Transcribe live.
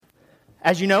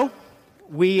As you know,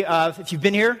 if you've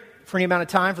been here for any amount of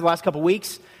time for the last couple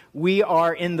weeks, we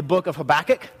are in the book of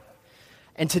Habakkuk.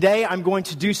 And today I'm going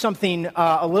to do something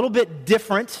a little bit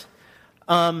different.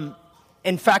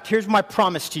 In fact, here's my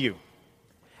promise to you.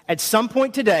 At some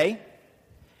point today,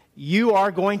 you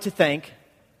are going to think,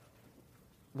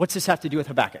 what's this have to do with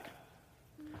Habakkuk?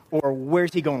 Or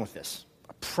where's he going with this?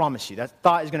 I promise you, that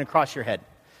thought is going to cross your head.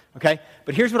 Okay?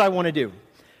 But here's what I want to do.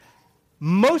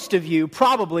 Most of you,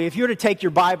 probably, if you were to take your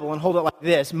Bible and hold it like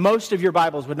this, most of your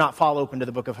Bibles would not fall open to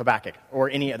the book of Habakkuk, or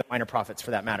any of the minor prophets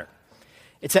for that matter.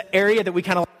 It's an area that we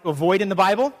kind of like to avoid in the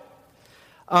Bible.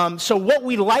 So what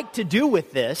we like to do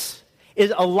with this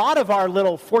is a lot of our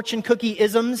little fortune cookie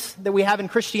isms that we have in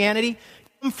Christianity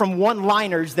come from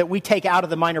one-liners that we take out of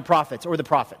the minor prophets or the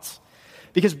prophets,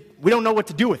 because we don't know what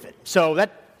to do with it. So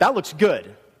that looks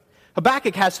good.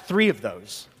 Habakkuk has 3 of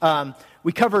those.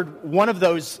 We covered one of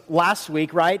those last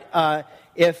week, right?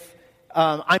 If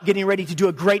I'm getting ready to do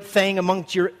a great thing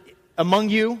among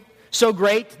you, so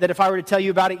great that if I were to tell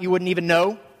you about it, you wouldn't even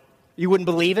know. You wouldn't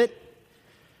believe it.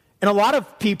 And a lot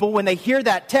of people, when they hear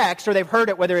that text, or they've heard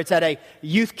it, whether it's at a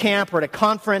youth camp or at a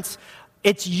conference,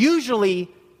 it's usually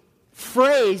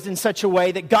phrased in such a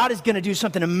way that God is going to do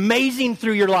something amazing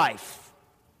through your life.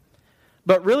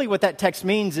 But really what that text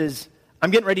means is, I'm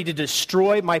getting ready to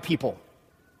destroy my people.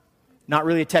 Not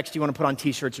really a text you want to put on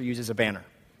t-shirts or use as a banner.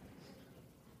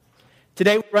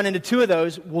 Today we run into 2 of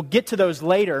those. We'll get to those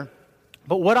later.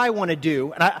 But what I want to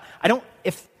do, and I don't,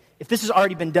 if this has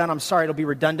already been done, I'm sorry, it'll be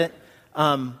redundant.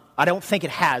 I don't think it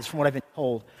has from what I've been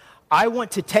told. I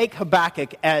want to take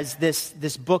Habakkuk as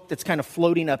this book that's kind of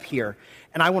floating up here,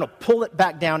 and I want to pull it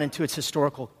back down into its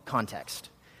historical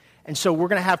context. And so we're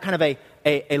going to have kind of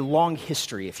a long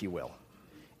history, if you will.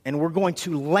 And we're going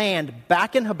to land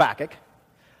back in Habakkuk,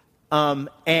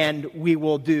 and we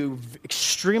will do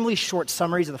extremely short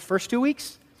summaries of the first 2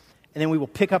 weeks, and then we will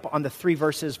pick up on the 4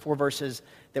 verses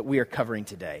that we are covering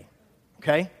today.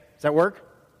 Okay? Does that work?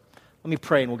 Let me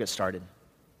pray and we'll get started.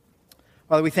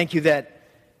 Father, we thank you that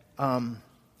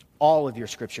all of your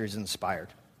scripture is inspired.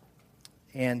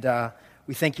 And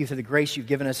we thank you for the grace you've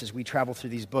given us as we travel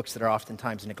through these books that are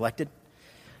oftentimes neglected.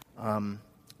 And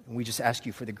we just ask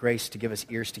you for the grace to give us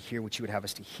ears to hear what you would have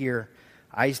us to hear,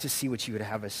 eyes to see what you would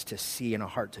have us to see, and a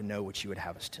heart to know what you would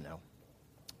have us to know.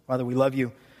 Father, we love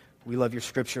you. We love your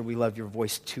scripture. We love your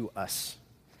voice to us.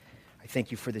 I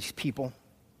thank you for these people.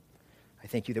 I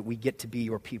thank you that we get to be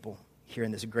your people here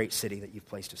in this great city that you've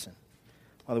placed us in.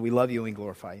 Father, we love you and we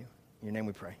glorify you. In your name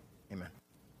we pray. Amen.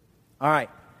 All right.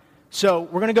 So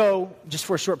we're going to go, just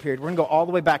for a short period, we're going to go all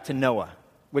the way back to Noah,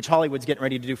 which Hollywood's getting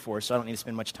ready to do for us, so I don't need to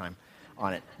spend much time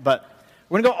on it. But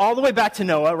we're going to go all the way back to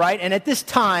Noah, right? And at this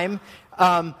time,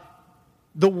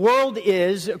 the world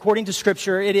is, according to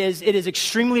Scripture, it is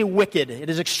extremely wicked. It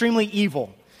is extremely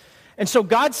evil. And so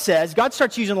God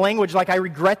starts using language like, I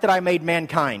regret that I made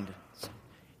mankind.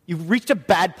 You've reached a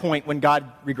bad point when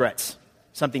God regrets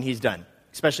something he's done,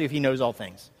 especially if he knows all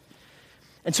things.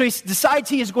 And so he decides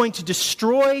he is going to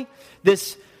destroy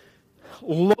this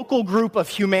local group of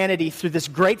humanity through this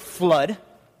great flood.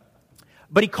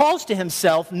 But he calls to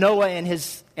himself Noah and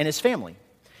his family.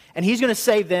 And he's going to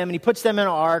save them, and he puts them in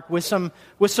an ark with some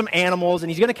animals, and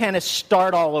he's going to kind of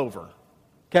start all over.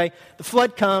 Okay? The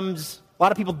flood comes, a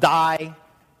lot of people die,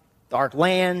 the ark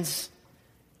lands,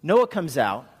 Noah comes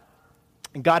out,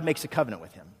 and God makes a covenant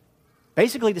with him.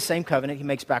 Basically the same covenant he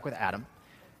makes back with Adam.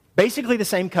 Basically the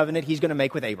same covenant he's going to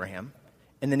make with Abraham,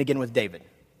 and then again with David.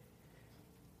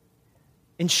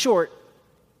 In short,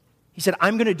 he said,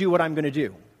 I'm going to do what I'm going to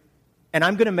do. And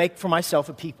I'm going to make for myself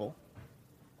a people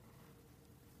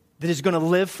that is going to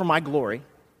live for my glory,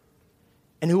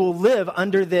 and who will live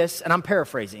under this, and I'm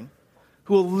paraphrasing,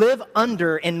 who will live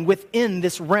under and within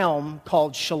this realm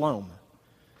called shalom.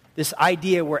 This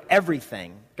idea where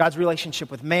everything, God's relationship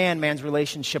with man, man's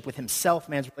relationship with himself,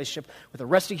 man's relationship with the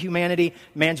rest of humanity,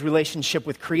 man's relationship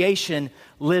with creation,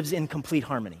 lives in complete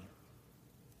harmony.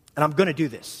 And I'm going to do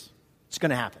this. It's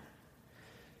going to happen.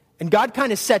 And God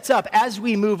kind of sets up, as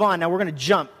we move on, now we're going to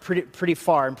jump pretty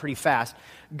far and pretty fast.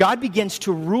 God begins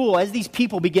to rule as these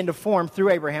people begin to form through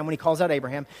Abraham. When he calls out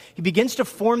Abraham, he begins to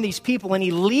form these people, and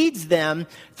he leads them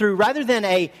through, rather than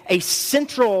a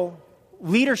central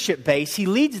leadership base, he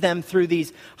leads them through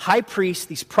these high priests,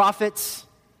 these prophets,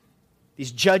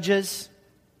 these judges,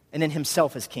 and then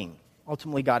himself as king.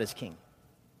 Ultimately, God is king.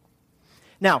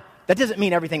 Now, that doesn't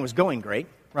mean everything was going great,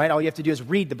 right? All you have to do is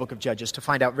read the book of Judges to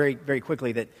find out very, very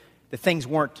quickly that the things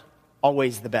weren't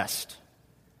always the best.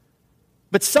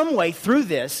 But some way through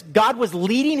this, God was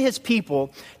leading his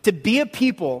people to be a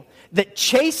people that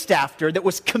chased after, that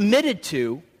was committed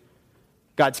to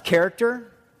God's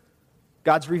character,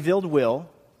 God's revealed will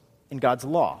and God's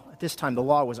law. At this time, the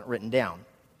law wasn't written down.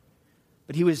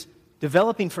 But he was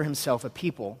developing for himself a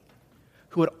people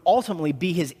who would ultimately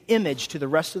be his image to the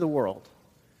rest of the world,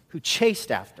 who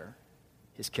chased after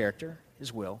his character,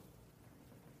 his will,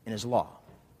 and his law.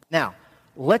 Now,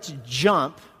 let's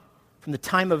jump from the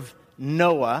time of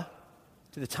Noah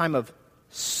to the time of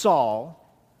Saul,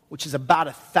 which is about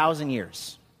 1,000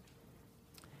 years.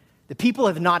 The people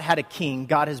have not had a king.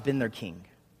 God has been their king.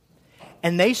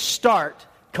 And they start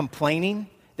complaining.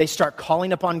 They start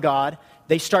calling upon God.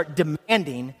 They start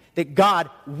demanding that God,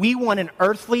 we want an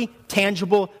earthly,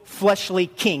 tangible, fleshly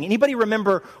king. Anybody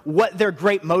remember what their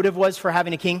great motive was for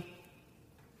having a king?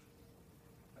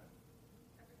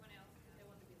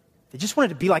 They just wanted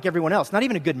to be like everyone else. Not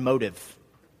even a good motive.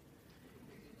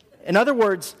 In other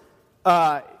words,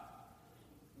 God,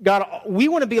 we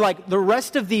want to be like the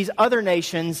rest of these other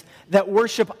nations that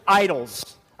worship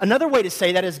idols. Another way to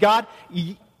say that is, God,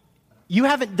 you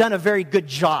haven't done a very good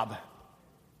job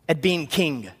at being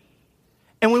king.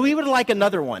 And we would like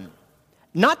another one.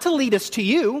 Not to lead us to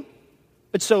you,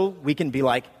 but so we can be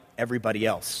like everybody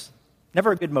else.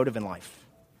 Never a good motive in life.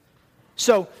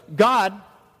 So God,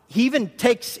 he even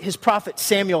takes his prophet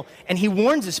Samuel and he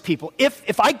warns his people,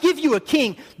 if I give you a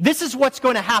king, this is what's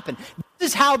going to happen. This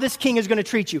is how this king is going to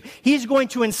treat you. He's going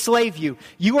to enslave you.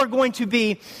 You are going to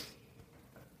be,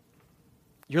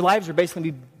 your lives are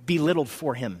basically belittled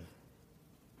for him.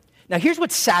 Now here's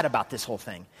what's sad about this whole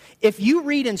thing. If you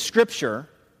read in Scripture,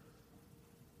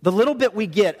 the little bit we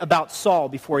get about Saul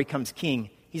before he becomes king,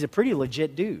 he's a pretty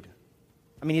legit dude.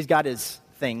 I mean, he's got his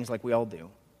things like we all do.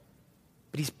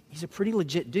 But he's a pretty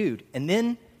legit dude. And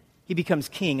then he becomes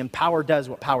king, and power does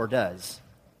what power does.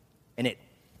 And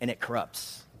it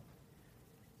corrupts.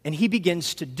 And he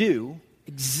begins to do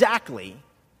exactly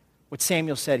what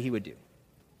Samuel said he would do.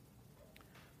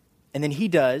 And then he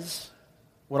does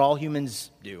what all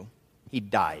humans do. He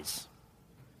dies.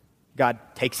 God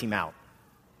takes him out.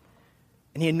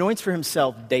 And he anoints for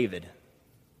himself David.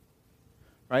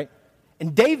 Right?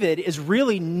 And David is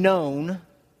really known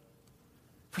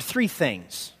for three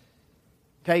things.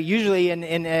 Okay, usually,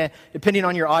 depending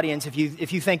on your audience, if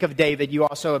you think of David, you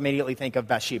also immediately think of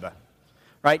Bathsheba.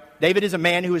 Right? David is a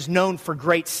man who is known for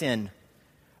great sin.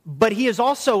 But he is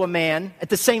also a man, at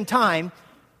the same time,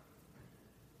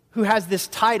 who has this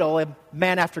title, a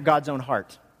man after God's own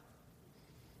heart.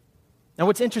 Now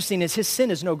what's interesting is his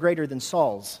sin is no greater than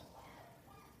Saul's.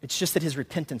 It's just that his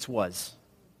repentance was.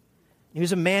 He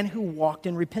was a man who walked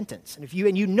in repentance. And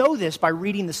you know this by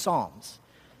reading the Psalms.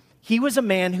 He was a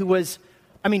man who was,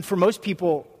 I mean, for most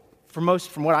people, from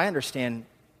what I understand,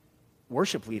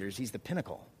 worship leaders, he's the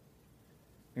pinnacle.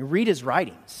 I mean, read his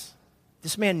writings.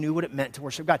 This man knew what it meant to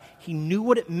worship God. He knew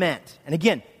what it meant. And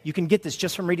again, you can get this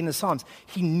just from reading the Psalms.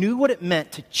 He knew what it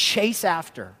meant to chase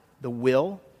after the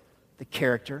will, the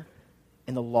character,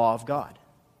 and the law of God.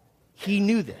 He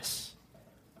knew this.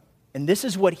 And this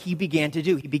is what he began to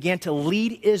do. He began to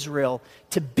lead Israel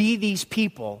to be these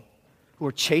people who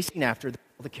are chasing after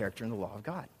the character and the law of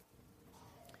God.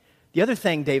 The other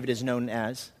thing David is known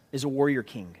as is a warrior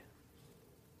king.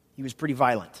 He was pretty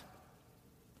violent.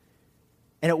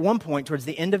 And at one point, towards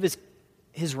the end of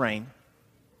his reign,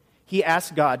 he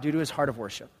asked God, due to his heart of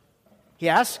worship, he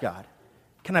asked God,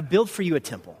 can I build for you a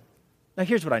temple? Now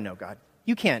here's what I know, God.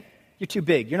 You can't. You're too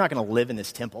big. You're not going to live in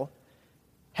this temple.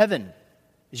 Heaven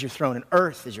is your throne and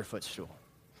earth is your footstool.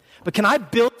 But can I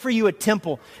build for you a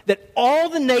temple that all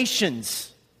the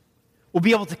nations will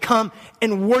be able to come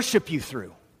and worship you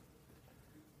through?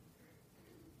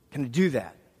 Can I do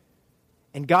that?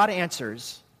 And God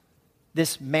answers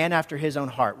this man after his own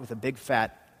heart with a big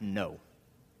fat no.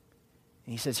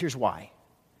 And he says, here's why.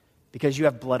 Because you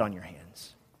have blood on your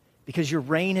hands. Because your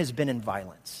reign has been in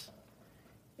violence.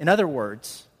 In other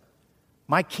words,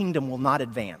 my kingdom will not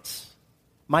advance.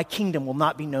 My kingdom will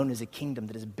not be known as a kingdom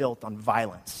that is built on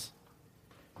violence.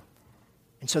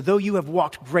 And so though you have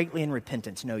walked greatly in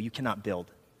repentance, no, you cannot build.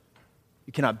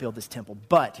 You cannot build this temple.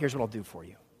 But here's what I'll do for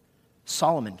you.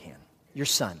 Solomon can, your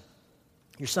son.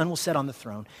 Your son will sit on the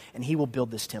throne, and he will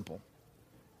build this temple.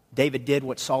 David did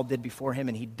what Saul did before him,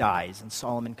 and he dies. And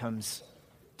Solomon comes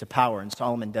to power, and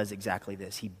Solomon does exactly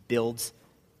this. He builds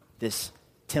this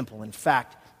temple. In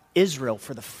fact, Israel,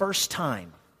 for the first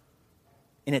time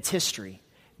in its history,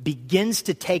 begins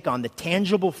to take on the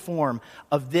tangible form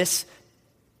of this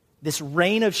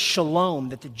reign of shalom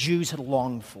that the Jews had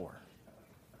longed for.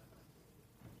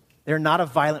 They're not a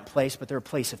violent place, but they're a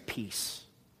place of peace.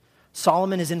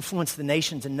 Solomon has influenced the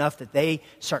nations enough that they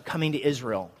start coming to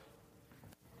Israel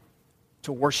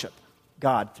to worship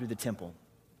God through the temple.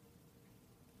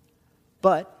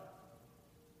 But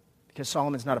because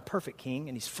Solomon's not a perfect king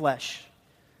and he's flesh,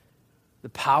 the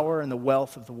power and the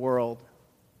wealth of the world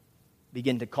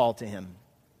begin to call to him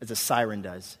as a siren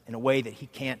does in a way that he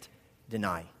can't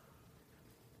deny.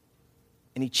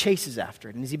 And he chases after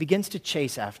it. And as he begins to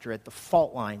chase after it, the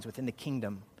fault lines within the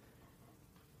kingdom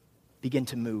begin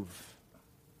to move.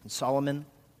 And Solomon,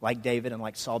 like David and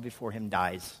like Saul before him,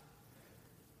 dies.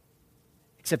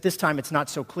 Except this time it's not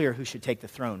so clear who should take the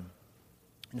throne.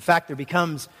 In fact, there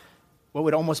becomes what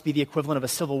would almost be the equivalent of a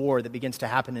civil war that begins to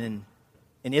happen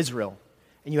in Israel.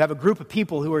 And you have a group of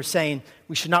people who are saying,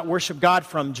 we should not worship God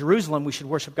from Jerusalem, we should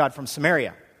worship God from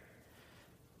Samaria.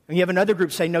 And you have another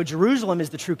group saying, no, Jerusalem is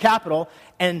the true capital,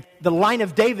 and the line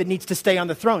of David needs to stay on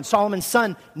the throne. Solomon's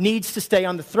son needs to stay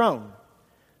on the throne.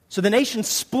 So the nation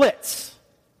splits.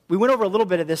 We went over a little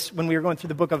bit of this when we were going through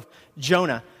the book of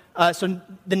Jonah. So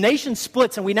the nation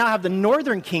splits, and we now have the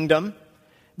northern kingdom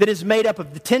that is made up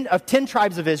of 10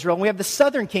 tribes of Israel, and we have the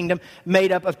southern kingdom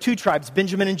made up of 2 tribes,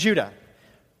 Benjamin and Judah.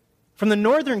 From the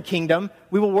northern kingdom,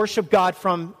 we will worship God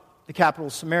from the capital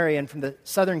Samaria, and from the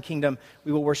southern kingdom,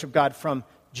 we will worship God from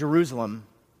Jerusalem,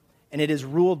 and it is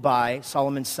ruled by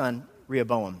Solomon's son,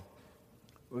 Rehoboam.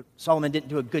 Solomon didn't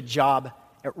do a good job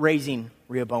at raising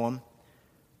Rehoboam,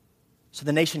 so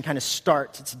the nation kind of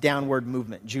starts its downward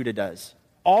movement. Judah does.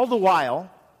 All the while,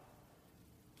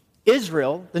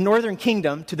 Israel, the northern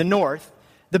kingdom to the north,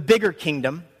 the bigger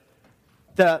kingdom,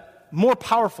 the more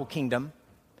powerful kingdom,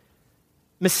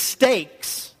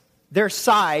 mistakes their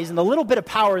size and the little bit of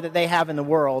power that they have in the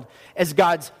world as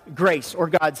God's grace or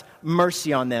God's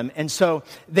mercy on them. And so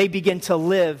they begin to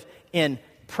live in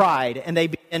pride, and they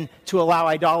begin to allow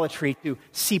idolatry to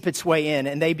seep its way in,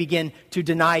 and they begin to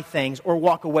deny things or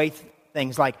walk away from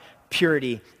things like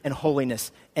purity and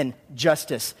holiness and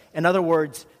justice. In other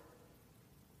words,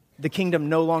 the kingdom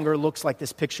no longer looks like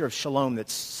this picture of shalom that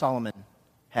Solomon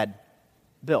had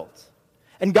built.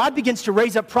 And God begins to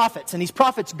raise up prophets, and these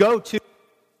prophets go to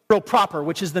Israel proper,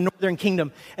 which is the northern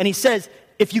kingdom, and he says,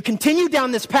 if you continue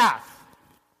down this path,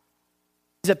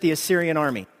 raise up the Assyrian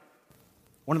army.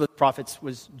 One of those prophets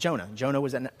was Jonah. Jonah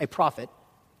was a prophet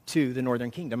to the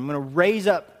northern kingdom. I'm going to raise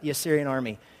up the Assyrian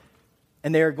army,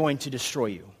 and they are going to destroy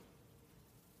you.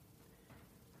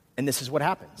 And this is what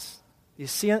happens.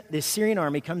 The Assyrian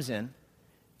army comes in,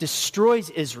 destroys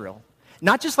Israel,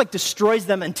 not just like destroys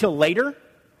them until later,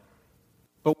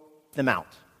 but them out.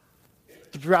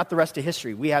 Throughout the rest of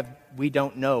history, we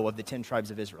don't know of the 10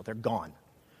 tribes of Israel. They're gone.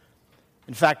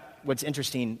 In fact, what's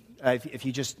interesting,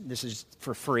 this is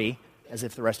for free, as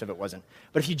if the rest of it wasn't.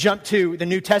 But if you jump to the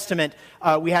New Testament,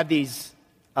 we have these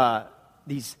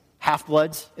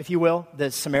half-bloods, if you will,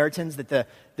 the Samaritans that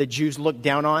the Jews look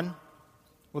down on.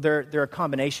 Well, they're a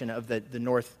combination of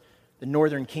the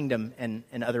northern kingdom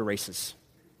and other races.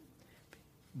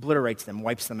 Obliterates them,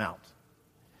 wipes them out.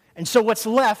 And so what's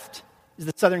left is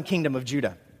the southern kingdom of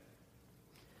Judah.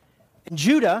 And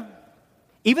Judah,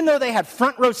 even though they had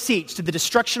front row seats to the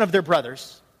destruction of their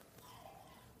brothers,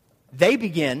 they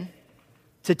begin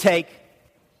to take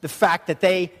the fact that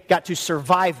they got to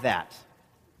survive that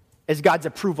as God's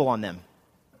approval on them.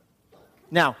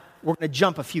 Now, we're going to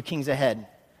jump a few kings ahead.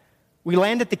 We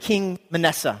land at the king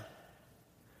Manasseh.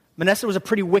 Manasseh was a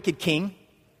pretty wicked king.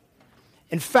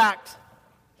 In fact,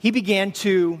 he began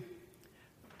to,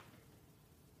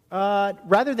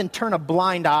 rather than turn a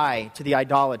blind eye to the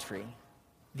idolatry,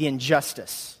 the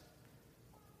injustice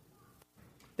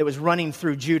that was running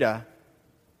through Judah,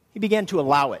 he began to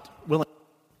allow it willingly.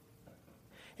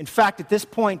 In fact, at this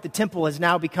point, the temple has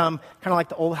now become kind of like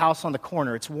the old house on the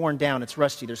corner. It's worn down, it's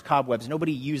rusty, there's cobwebs,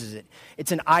 nobody uses it.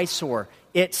 It's an eyesore.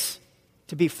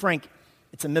 To be frank,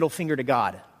 it's a middle finger to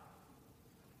God. It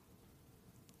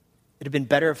would have been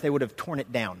better if they would have torn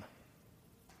it down.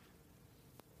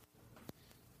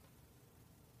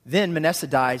 Then Manasseh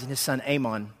dies, and his son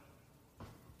Amon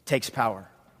takes power.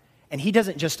 And he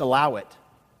doesn't just allow it,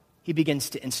 he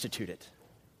begins to institute it.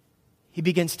 He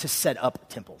begins to set up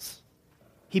temples.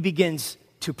 He begins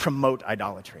to promote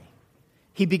idolatry.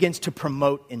 He begins to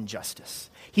promote injustice.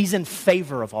 He's in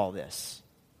favor of all this.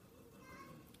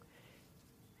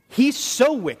 He's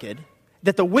so wicked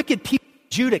that the wicked people of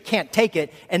Judah can't take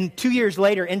it, and 2 years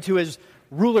later into his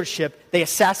rulership, they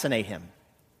assassinate him.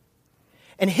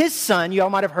 And his son, you all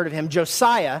might have heard of him,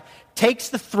 Josiah, takes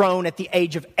the throne at the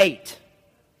age of 8.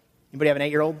 Anybody have an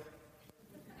 8-year-old?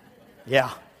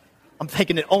 Yeah. I'm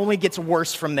thinking it only gets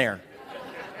worse from there.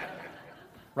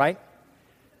 Right?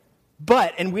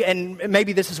 But, and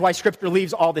maybe this is why Scripture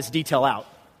leaves all this detail out.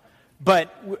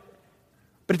 But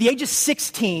at the age of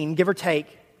 16, give or take,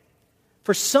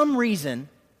 for some reason,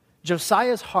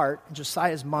 Josiah's heart and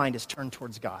Josiah's mind is turned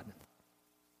towards God.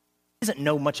 doesn't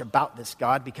know much about this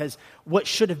God because what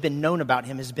should have been known about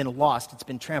him has been lost. It's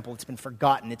been trampled. It's been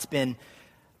forgotten. It's been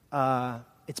a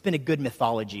good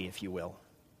mythology, if you will.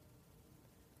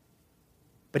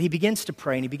 But he begins to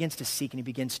pray and he begins to seek and he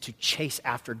begins to chase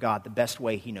after God the best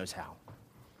way he knows how.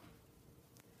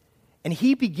 And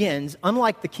he begins,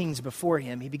 unlike the kings before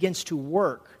him, he begins to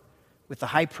work with the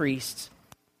high priest,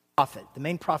 prophet. The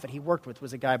main prophet he worked with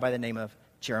was a guy by the name of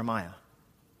Jeremiah.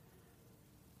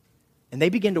 And they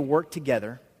begin to work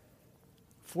together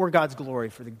for God's glory,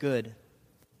 for the good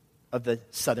of the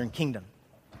southern kingdom.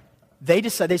 They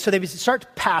start to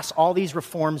pass all these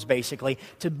reforms, basically,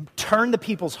 to turn the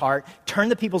people's heart, turn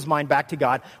the people's mind back to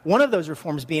God. One of those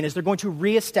reforms being is they're going to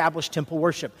reestablish temple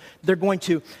worship. They're going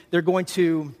to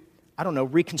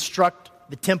reconstruct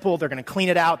the temple. They're going to clean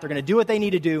it out. They're going to do what they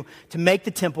need to do to make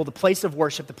the temple the place of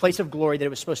worship, the place of glory that it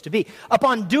was supposed to be.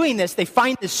 Upon doing this, they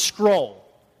find this scroll.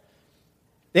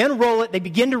 They unroll it, they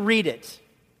begin to read it,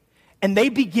 and they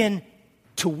begin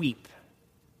to weep.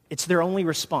 It's their only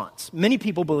response. Many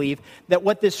people believe that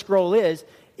what this scroll is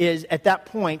at that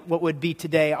point what would be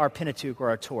today our Pentateuch or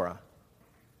our Torah.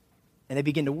 And they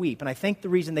begin to weep. And I think the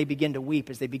reason they begin to weep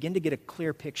is they begin to get a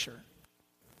clear picture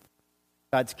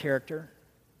of God's character,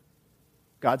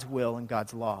 God's will, and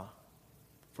God's law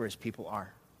for his people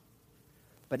are.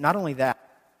 But not only that,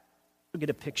 they get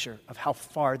a picture of how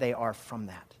far they are from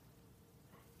that.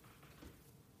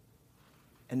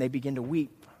 And they begin to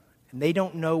weep. And they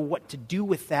don't know what to do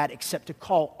with that except to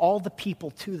call all the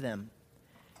people to them.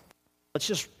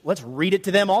 Let's read it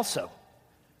to them also.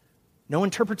 No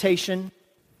interpretation,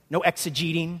 no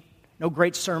exegeting, no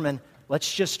great sermon.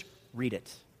 Let's just read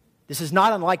it. This is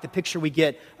not unlike the picture we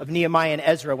get of Nehemiah and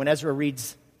Ezra when Ezra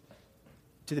reads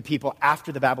to the people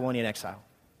after the Babylonian exile.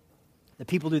 The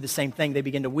people do the same thing. They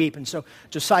begin to weep. And so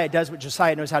Josiah does what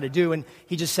Josiah knows how to do. And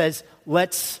he just says,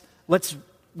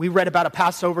 we read about a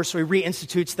Passover, so he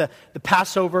reinstitutes the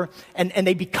Passover, and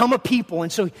they become a people.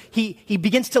 And so he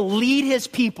begins to lead his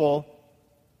people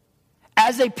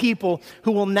as a people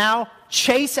who will now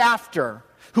chase after,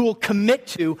 who will commit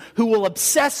to, who will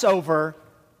obsess over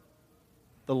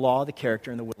the law, the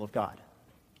character, and the will of God.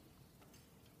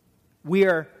 We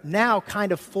are now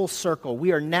kind of full circle.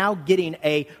 We are now getting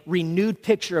a renewed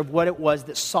picture of what it was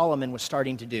that Solomon was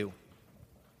starting to do.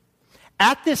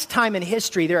 At this time in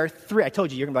history, there are three. I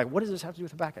told you, you're going to be like, what does this have to do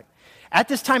with Habakkuk? At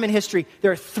this time in history,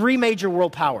 there are three major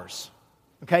world powers.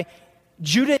 Okay?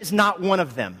 Judah is not one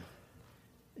of them.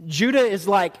 Judah is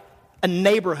like a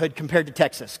neighborhood compared to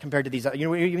Texas, compared to these.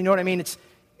 You know what I mean?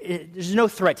 There's no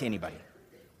threat to anybody.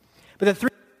 But the three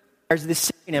empires, the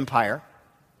Syrian Empire,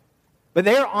 but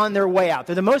they're on their way out.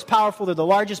 They're the most powerful, they're the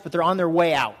largest, but they're on their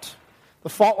way out. The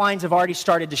fault lines have already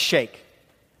started to shake.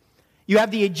 You have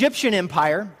the Egyptian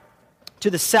Empire to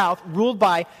the south, ruled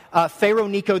by Pharaoh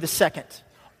Necho II.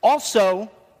 Also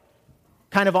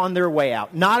kind of on their way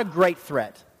out. Not a great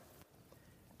threat.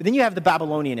 But then you have the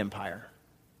Babylonian Empire,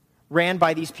 ran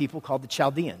by these people called the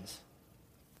Chaldeans.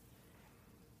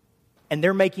 And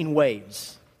they're making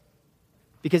waves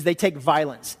because they take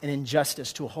violence and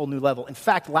injustice to a whole new level. In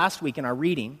fact, last week in our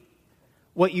reading,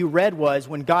 what you read was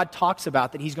when God talks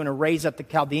about that he's going to raise up the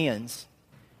Chaldeans,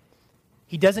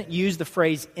 he doesn't use the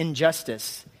phrase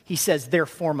injustice. He says their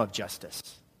form of justice.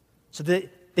 So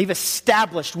they've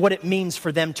established what it means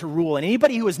for them to rule. And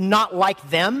anybody who is not like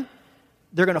them,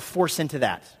 they're going to force into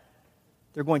that.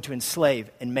 They're going to enslave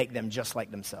and make them just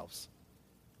like themselves.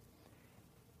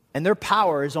 And their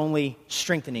power is only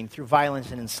strengthening through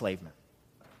violence and enslavement.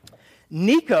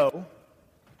 Necho,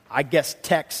 I guess,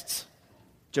 texts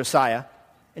Josiah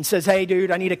and says, hey,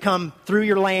 dude, I need to come through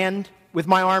your land with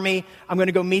my army. I'm going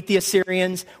to go meet the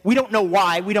Assyrians. We don't know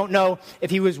why. We don't know if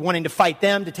he was wanting to fight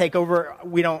them, to take over.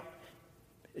 We don't.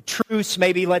 Truce,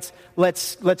 maybe let's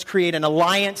create an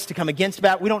alliance to come against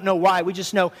that. We don't know why. We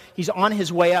just know he's on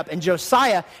his way up. And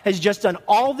Josiah has just done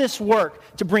all this work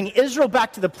to bring Israel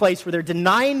back to the place where they're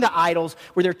denying the idols,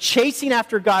 where they're chasing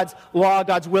after God's law,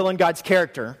 God's will, and God's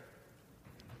character.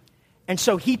 And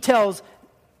so he tells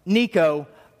Necho,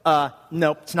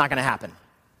 nope, it's not going to happen.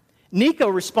 Necho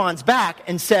responds back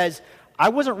and says, I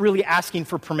wasn't really asking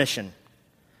for permission.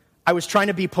 I was trying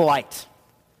to be polite.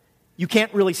 You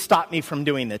can't really stop me from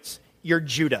doing this. You're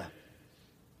Judah.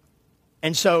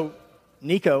 And so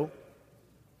Necho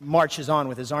marches on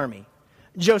with his army.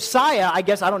 Josiah, I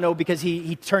guess, I don't know, because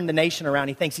he turned the nation around.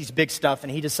 He thinks he's big stuff,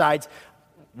 and he decides,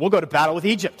 we'll go to battle with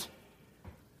Egypt.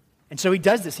 And so he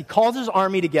does this. He calls his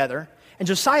army together, and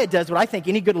Josiah does what I think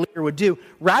any good leader would do.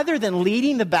 Rather than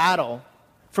leading the battle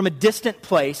from a distant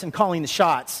place and calling the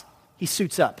shots, he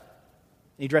suits up.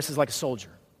 And he dresses like a soldier.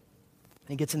 And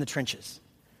he gets in the trenches.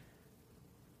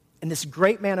 And this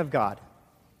great man of God,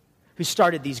 who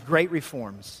started these great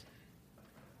reforms,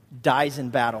 dies in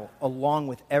battle along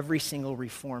with every single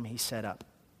reform he set up.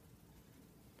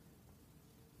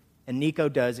 And Necho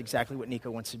does exactly what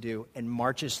Necho wants to do and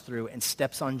marches through and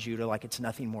steps on Judah like it's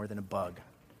nothing more than a bug.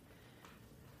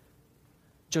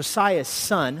 Josiah's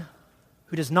son,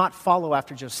 who does not follow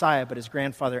after Josiah, but his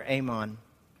grandfather Amon,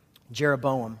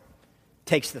 Jeroboam,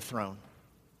 takes the throne.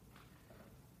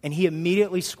 And he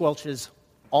immediately squelches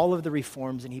all of the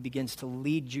reforms, and he begins to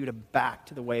lead Judah back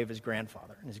to the way of his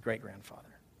grandfather and his great-grandfather.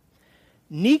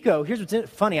 Necho, here's what's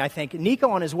funny, I think. Necho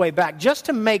on his way back, just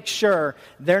to make sure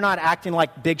they're not acting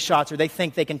like big shots or they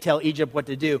think they can tell Egypt what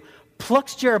to do,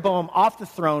 plucks Jeroboam off the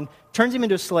throne, turns him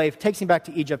into a slave, takes him back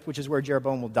to Egypt, which is where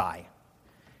Jeroboam will die.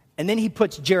 And then he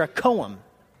puts Jerichoam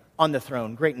on the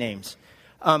throne, great names,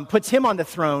 puts him on the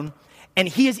throne, and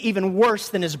he is even worse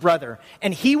than his brother.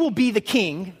 And he will be the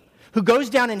king who goes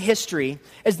down in history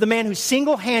as the man who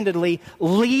single-handedly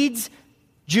leads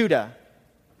Judah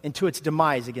into its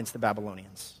demise against the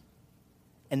Babylonians.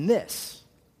 And this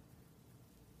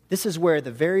is where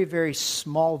the very, very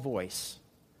small voice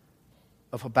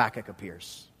of Habakkuk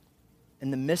appears.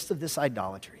 In the midst of this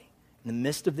idolatry, in the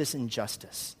midst of this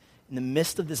injustice, in the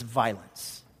midst of this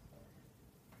violence,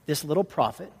 this little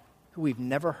prophet, who we've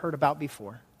never heard about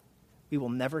before, we will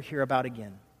never hear about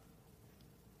again,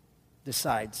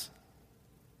 decides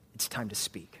it's time to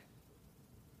speak.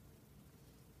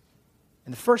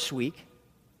 In the first week,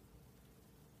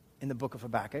 in the book of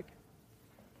Habakkuk,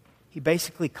 he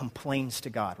basically complains to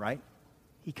God, right?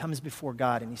 He comes before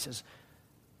God and he says,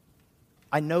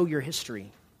 I know your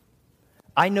history.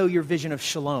 I know your vision of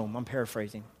shalom. I'm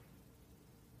paraphrasing.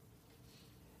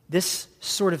 This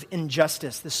sort of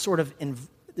injustice, this sort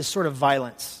of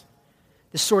violence,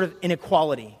 this sort of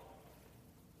inequality,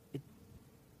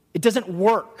 it doesn't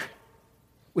work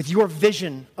with your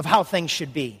vision of how things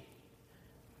should be.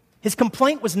 His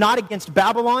complaint was not against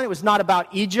Babylon. It was not about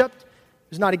Egypt. It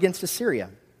was not against Assyria.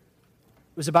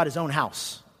 It was about his own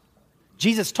house.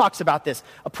 Jesus talks about this.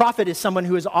 A prophet is someone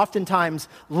who is oftentimes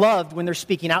loved when they're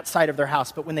speaking outside of their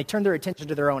house, but when they turn their attention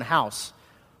to their own house,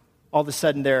 all of a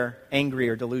sudden they're angry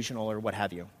or delusional or what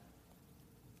have you.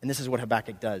 And this is what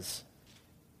Habakkuk does.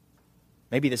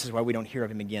 Maybe this is why we don't hear of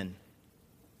him again.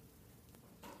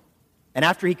 And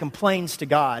after he complains to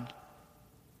God,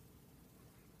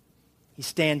 he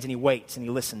stands and he waits and he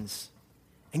listens.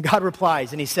 And God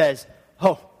replies and he says,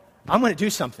 oh, I'm going to do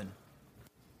something.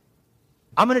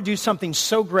 I'm going to do something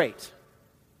so great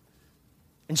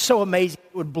and so amazing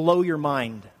it would blow your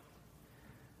mind.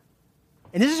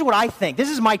 And this is what I think. This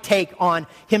is my take on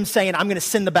him saying, I'm going to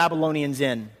send the Babylonians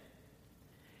in.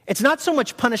 It's not so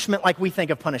much punishment like we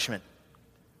think of punishment.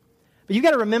 But you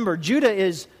got to remember, Judah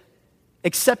is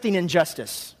accepting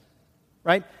injustice,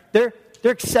 right? They're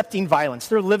accepting violence.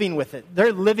 They're living with it.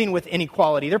 They're living with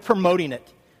inequality. They're promoting it.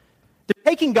 They're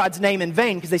taking God's name in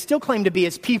vain because they still claim to be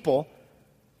his people.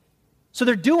 So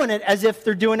they're doing it as if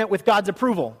they're doing it with God's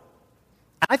approval.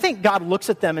 I think God looks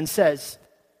at them and says,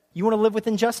 you want to live with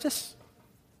injustice?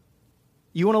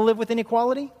 You want to live with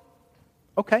inequality?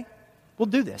 Okay, we'll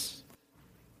do this.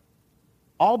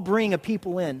 I'll bring a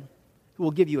people in who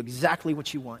will give you exactly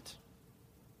what you want.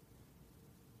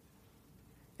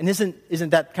 And isn't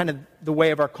that kind of the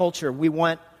way of our culture? We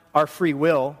want our free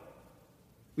will.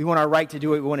 We want our right to do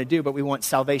what we want to do, but we want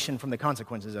salvation from the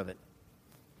consequences of it.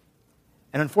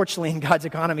 And unfortunately, in God's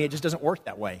economy, it just doesn't work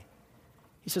that way.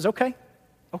 He says, okay,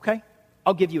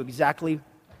 I'll give you exactly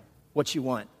what you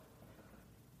want.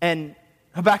 And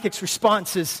Habakkuk's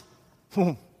response is,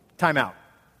 time out.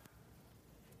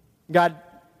 God,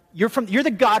 you're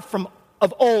the God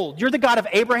of old. You're the God of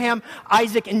Abraham,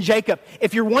 Isaac, and Jacob.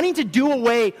 If you're wanting to do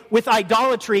away with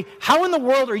idolatry, how in the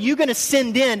world are you going to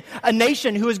send in a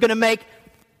nation who is going to make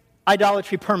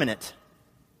idolatry permanent?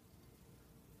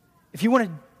 If you want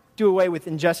to do away with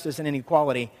injustice and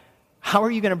inequality, how are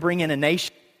you going to bring in a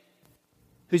nation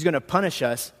who's going to punish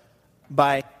us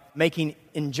by making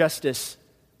injustice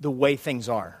the way things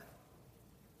are?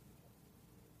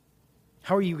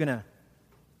 How are you going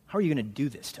to do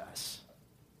this to us?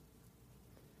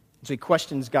 So he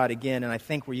questions God again, and I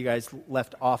think where you guys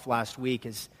left off last week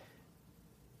is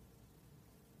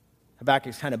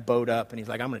Habakkuk's kind of bowed up, and he's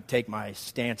like, I'm going to take my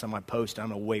stance on my post, and I'm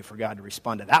going to wait for God to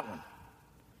respond to that one.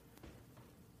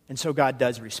 And so God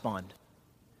does respond.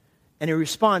 And he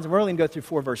responds, and we're only going to go through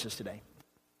 4 verses today,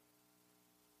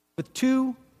 with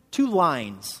two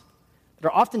lines that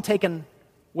are often taken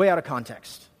way out of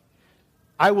context.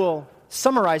 I will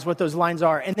summarize what those lines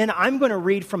are, and then I'm going to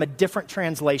read from a different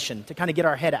translation to kind of get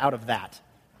our head out of that.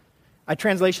 A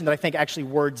translation that I think actually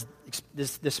words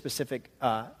this specific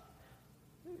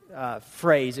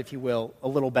phrase, if you will, a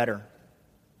little better.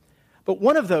 But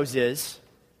one of those is,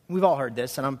 we've all heard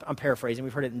this, and I'm paraphrasing,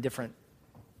 we've heard it in different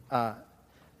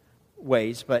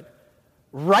ways, but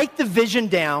write the vision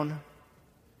down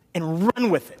and run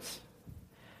with it.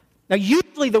 Now,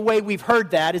 usually the way we've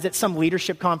heard that is at some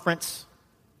leadership conference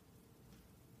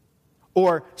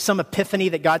or some epiphany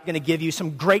that God's going to give you,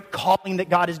 some great calling that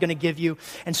God is going to give you.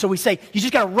 And so we say, you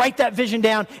just got to write that vision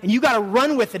down and you got to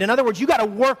run with it. In other words, you got to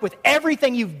work with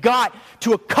everything you've got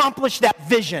to accomplish that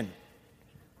vision.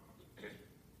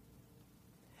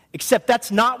 Except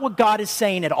that's not what God is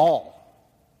saying at all.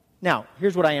 Now,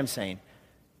 here's what I am saying.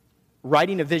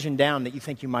 Writing a vision down that you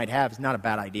think you might have is not a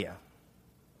bad idea.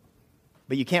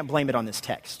 But you can't blame it on this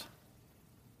text.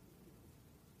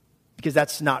 Because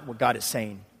that's not what God is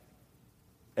saying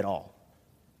at all.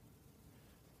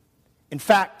 In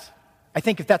fact, I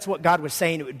think if that's what God was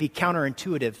saying, it would be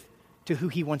counterintuitive to who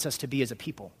he wants us to be as a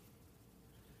people.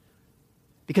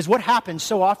 Because what happens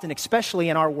so often, especially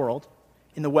in our world,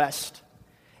 in the West,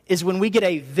 is when we get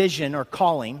a vision or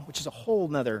calling, which is a whole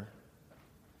nother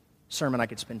sermon I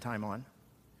could spend time on,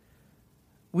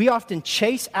 we often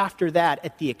chase after that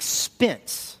at the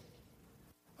expense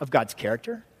of God's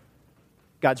character,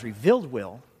 God's revealed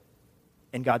will,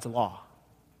 and God's law.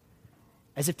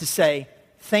 As if to say,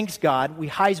 thanks God, we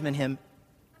Heisman him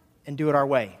and do it our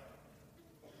way.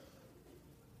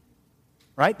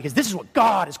 Right? Because this is what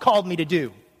God has called me to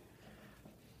do.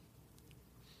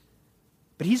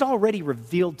 But he's already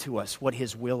revealed to us what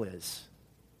his will is.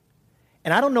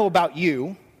 And I don't know about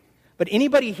you, but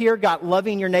anybody here got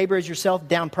loving your neighbor as yourself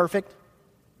down perfect?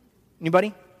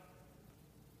 Anybody?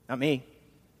 Not me.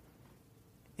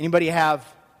 Anybody have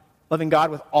loving God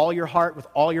with all your heart, with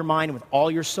all your mind, with all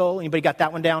your soul? Anybody got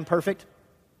that one down perfect?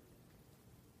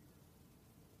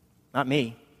 Not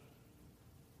me.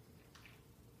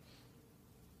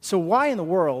 So why in the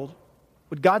world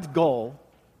would God's goal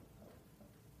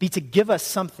be to give us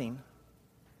something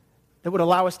that would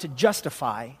allow us to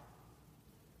justify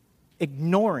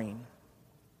ignoring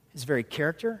his very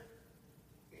character,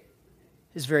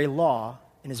 his very law,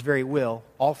 and his very will,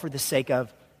 all for the sake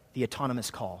of the autonomous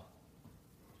call?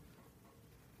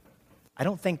 I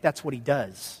don't think that's what he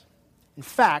does. In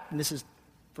fact, and this is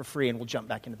for free and we'll jump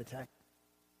back into the text,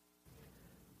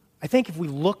 I think if we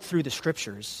look through the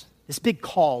scriptures, this big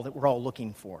call that we're all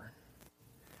looking for,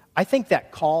 I think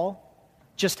that call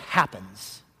just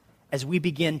happens as we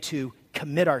begin to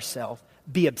commit ourselves,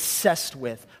 be obsessed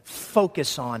with,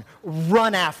 focus on,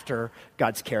 run after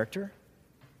God's character,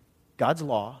 God's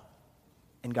law,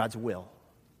 and God's will.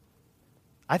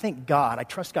 I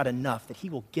trust God enough that he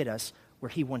will get us where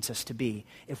he wants us to be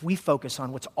if we focus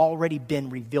on what's already been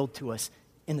revealed to us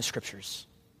in the scriptures.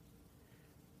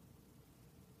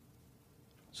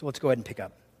 So let's go ahead and pick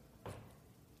up. And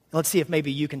let's see if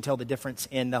maybe you can tell the difference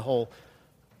in the whole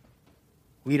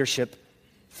leadership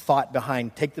thought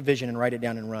behind take the vision and write it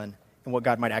down and run, and what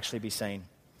God might actually be saying.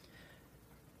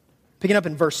 Picking up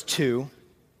in verse 2,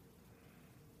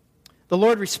 the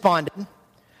Lord responded,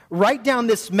 "Write down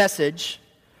this message,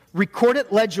 record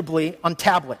it legibly on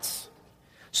tablets,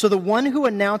 so the one who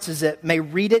announces it may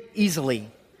read it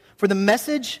easily. For the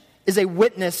message is a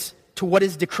witness to what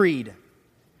is decreed.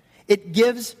 It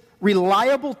gives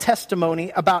reliable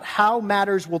testimony about how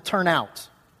matters will turn out."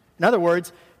 In other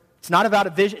words, it's not about a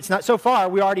vision. It's not, so far,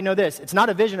 we already know this. It's not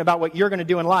a vision about what you're going to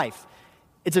do in life.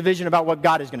 It's a vision about what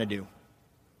God is going to do.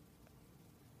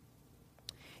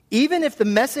 Even if the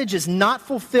message is not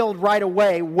fulfilled right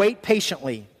away, wait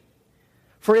patiently,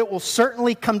 for it will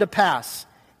certainly come to pass.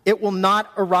 It will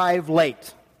not arrive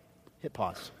late. Hit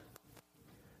pause.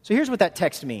 So here's what that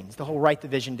text means, the whole write the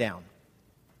vision down,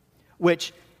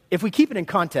 which, if we keep it in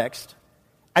context,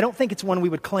 I don't think it's one we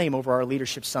would claim over our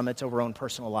leadership summits, over our own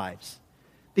personal lives.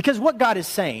 Because what God is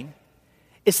saying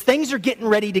is things are getting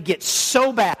ready to get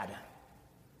so bad.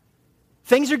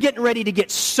 Things are getting ready to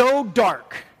get so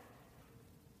dark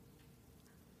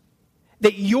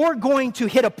that you're going to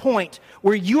hit a point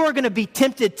where you are going to be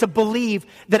tempted to believe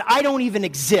that I don't even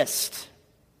exist.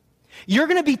 You're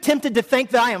going to be tempted to think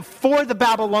that I am for the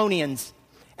Babylonians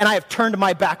and I have turned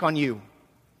my back on you.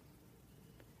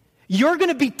 You're going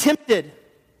to be tempted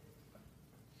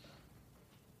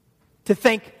to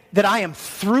think that I am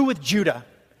through with Judah,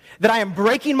 that I am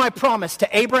breaking my promise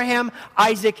to Abraham,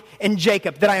 Isaac, and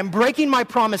Jacob, that I am breaking my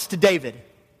promise to David.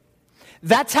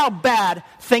 That's how bad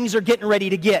things are getting ready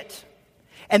to get.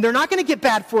 And they're not going to get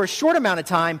bad for a short amount of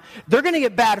time. They're going to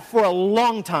get bad for a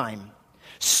long time.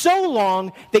 So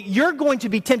long that you're going to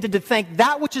be tempted to think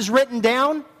that which is written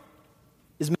down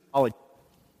is mythology.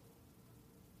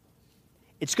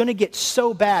 It's going to get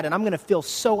so bad and I'm going to feel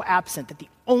so absent that the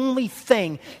only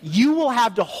thing you will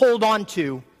have to hold on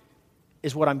to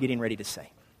is what I'm getting ready to say.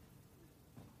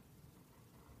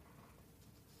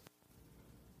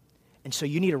 And so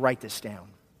you need to write this down.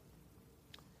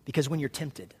 Because when you're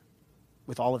tempted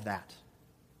with all of that,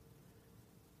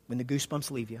 when the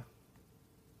goosebumps leave you,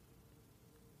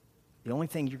 the only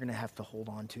thing you're going to have to hold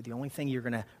on to, the only thing you're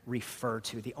going to refer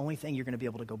to, the only thing you're going to be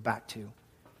able to go back to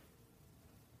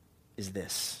is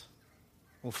this.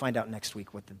 We'll find out next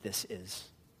week what this is.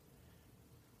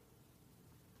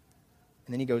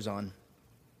 And then he goes on.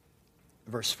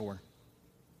 Verse 4.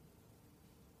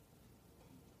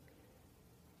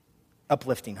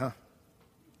 Uplifting, huh?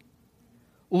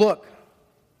 Look,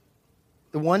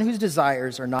 the one whose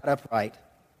desires are not upright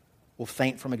will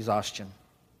faint from exhaustion.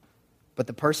 But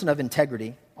the person of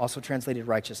integrity, also translated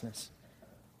righteousness,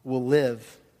 will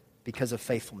live because of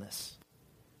faithfulness.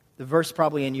 The verse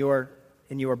probably in your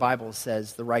Bible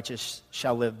says, the righteous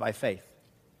shall live by faith.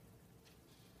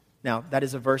 Now, that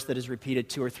is a verse that is repeated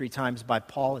 2 or 3 times by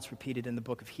Paul. It's repeated in the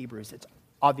book of Hebrews. It's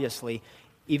obviously,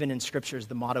 even in Scriptures,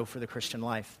 the motto for the Christian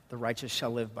life. The righteous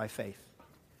shall live by faith.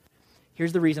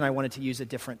 Here's the reason I wanted to use a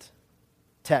different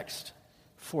text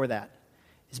for that.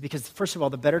 Is because, first of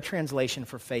all, the better translation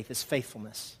for faith is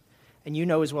faithfulness. And you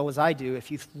know as well as I do,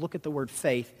 if you look at the word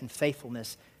faith and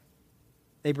faithfulness,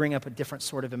 they bring up a different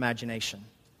sort of imagination,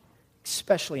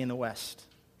 especially in the West.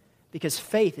 Because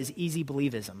faith is easy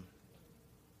believism.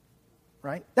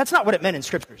 Right? That's not what it meant in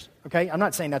Scriptures, okay? I'm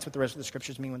not saying that's what the rest of the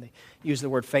Scriptures mean when they use the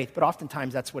word faith, but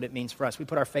oftentimes that's what it means for us. We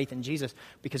put our faith in Jesus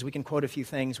because we can quote a few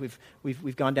things.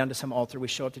 We've gone down to some altar. We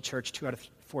show up to church 2 out of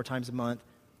 4 times a month.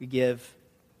 We give.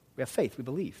 We have faith. We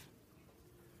believe.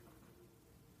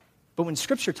 But when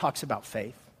Scripture talks about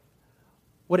faith,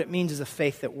 what it means is a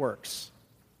faith that works,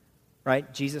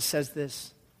 right? Jesus says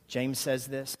this. James says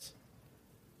this.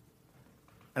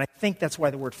 And I think that's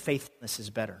why the word faithfulness is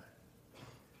better.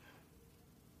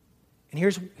 And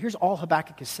here's all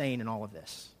Habakkuk is saying in all of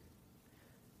this.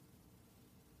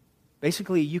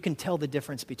 Basically, you can tell the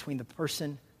difference between the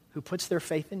person who puts their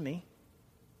faith in me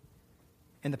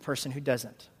and the person who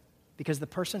doesn't. Because the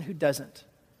person who doesn't,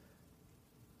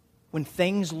 when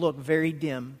things look very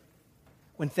dim,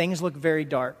 when things look very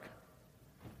dark,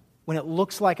 when it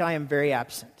looks like I am very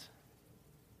absent,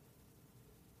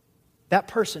 that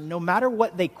person, no matter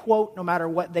what they quote, no matter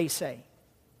what they say,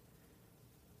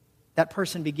 that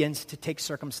person begins to take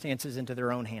circumstances into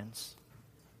their own hands.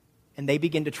 And they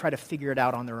begin to try to figure it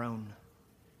out on their own.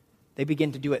 They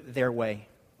begin to do it their way.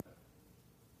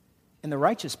 And the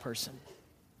righteous person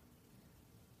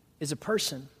is a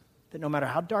person that no matter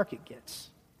how dark it gets,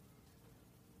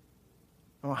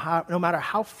 no matter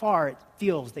how far it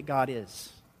feels that God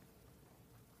is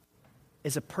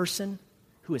a person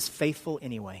who is faithful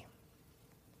anyway.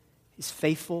 He's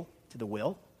faithful to the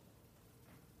will,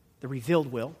 the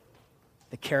revealed will,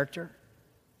 the character,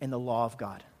 and the law of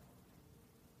God.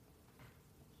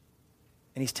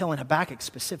 And he's telling Habakkuk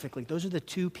specifically, those are the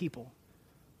 2 people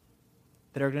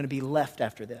that are going to be left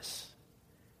after this.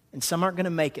 And some aren't going to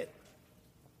make it.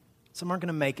 Some aren't going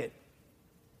to make it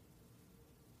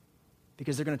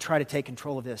because they're going to try to take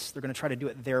control of this. They're going to try to do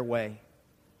it their way.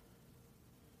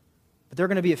 But there are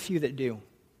going to be a few that do.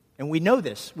 And we know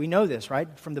this. We know this, right?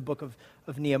 From the book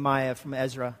of Nehemiah, from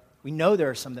Ezra. We know there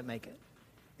are some that make it.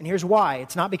 And here's why.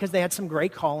 It's not because they had some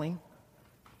great calling.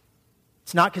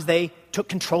 It's not because they took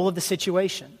control of the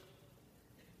situation.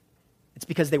 It's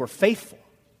because they were faithful.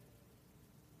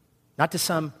 Not to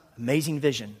some amazing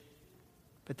vision,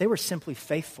 but they were simply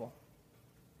faithful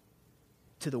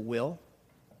to the will,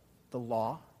 the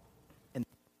law, and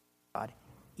God,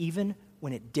 even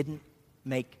when it didn't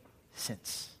make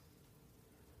sense.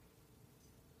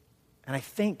 And I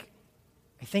think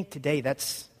today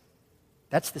that's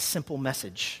the simple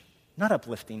message. Not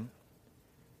uplifting.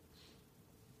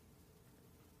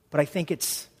 But I think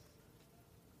it's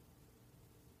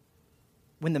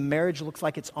when the marriage looks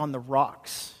like it's on the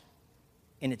rocks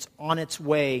and it's on its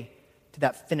way to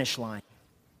that finish line.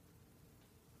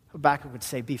 Habakkuk would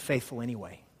say, be faithful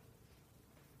anyway.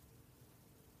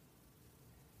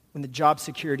 When the job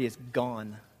security is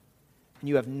gone and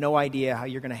you have no idea how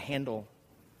you're going to handle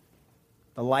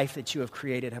the life that you have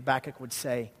created, Habakkuk would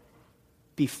say,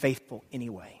 be faithful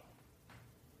anyway.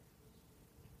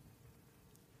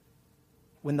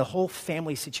 When the whole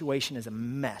family situation is a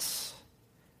mess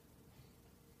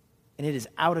and it is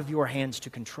out of your hands to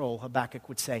control, Habakkuk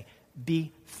would say,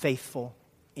 be faithful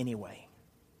anyway.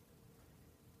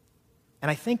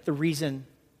 And I think the reason,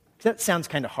 that sounds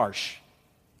kind of harsh.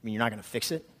 I mean, you're not going to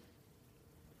fix it.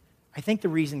 I think the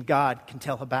reason God can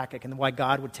tell Habakkuk and why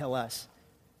God would tell us,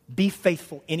 be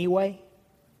faithful anyway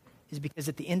is because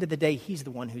at the end of the day, he's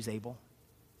the one who's able.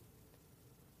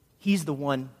 He's the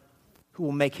one who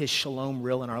will make his shalom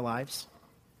real in our lives.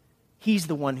 He's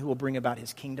the one who will bring about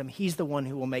his kingdom. He's the one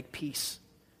who will make peace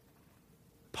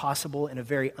possible in a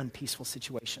very unpeaceful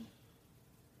situation.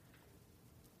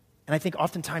 And I think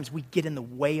oftentimes we get in the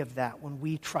way of that when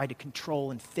we try to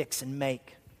control and fix and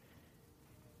make.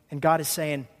 And God is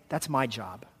saying, that's my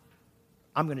job.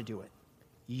 I'm going to do it.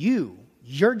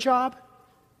 Your job,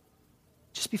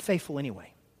 just be faithful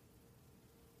anyway,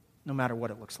 no matter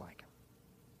what it looks like.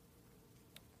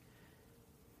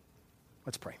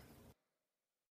 Let's pray.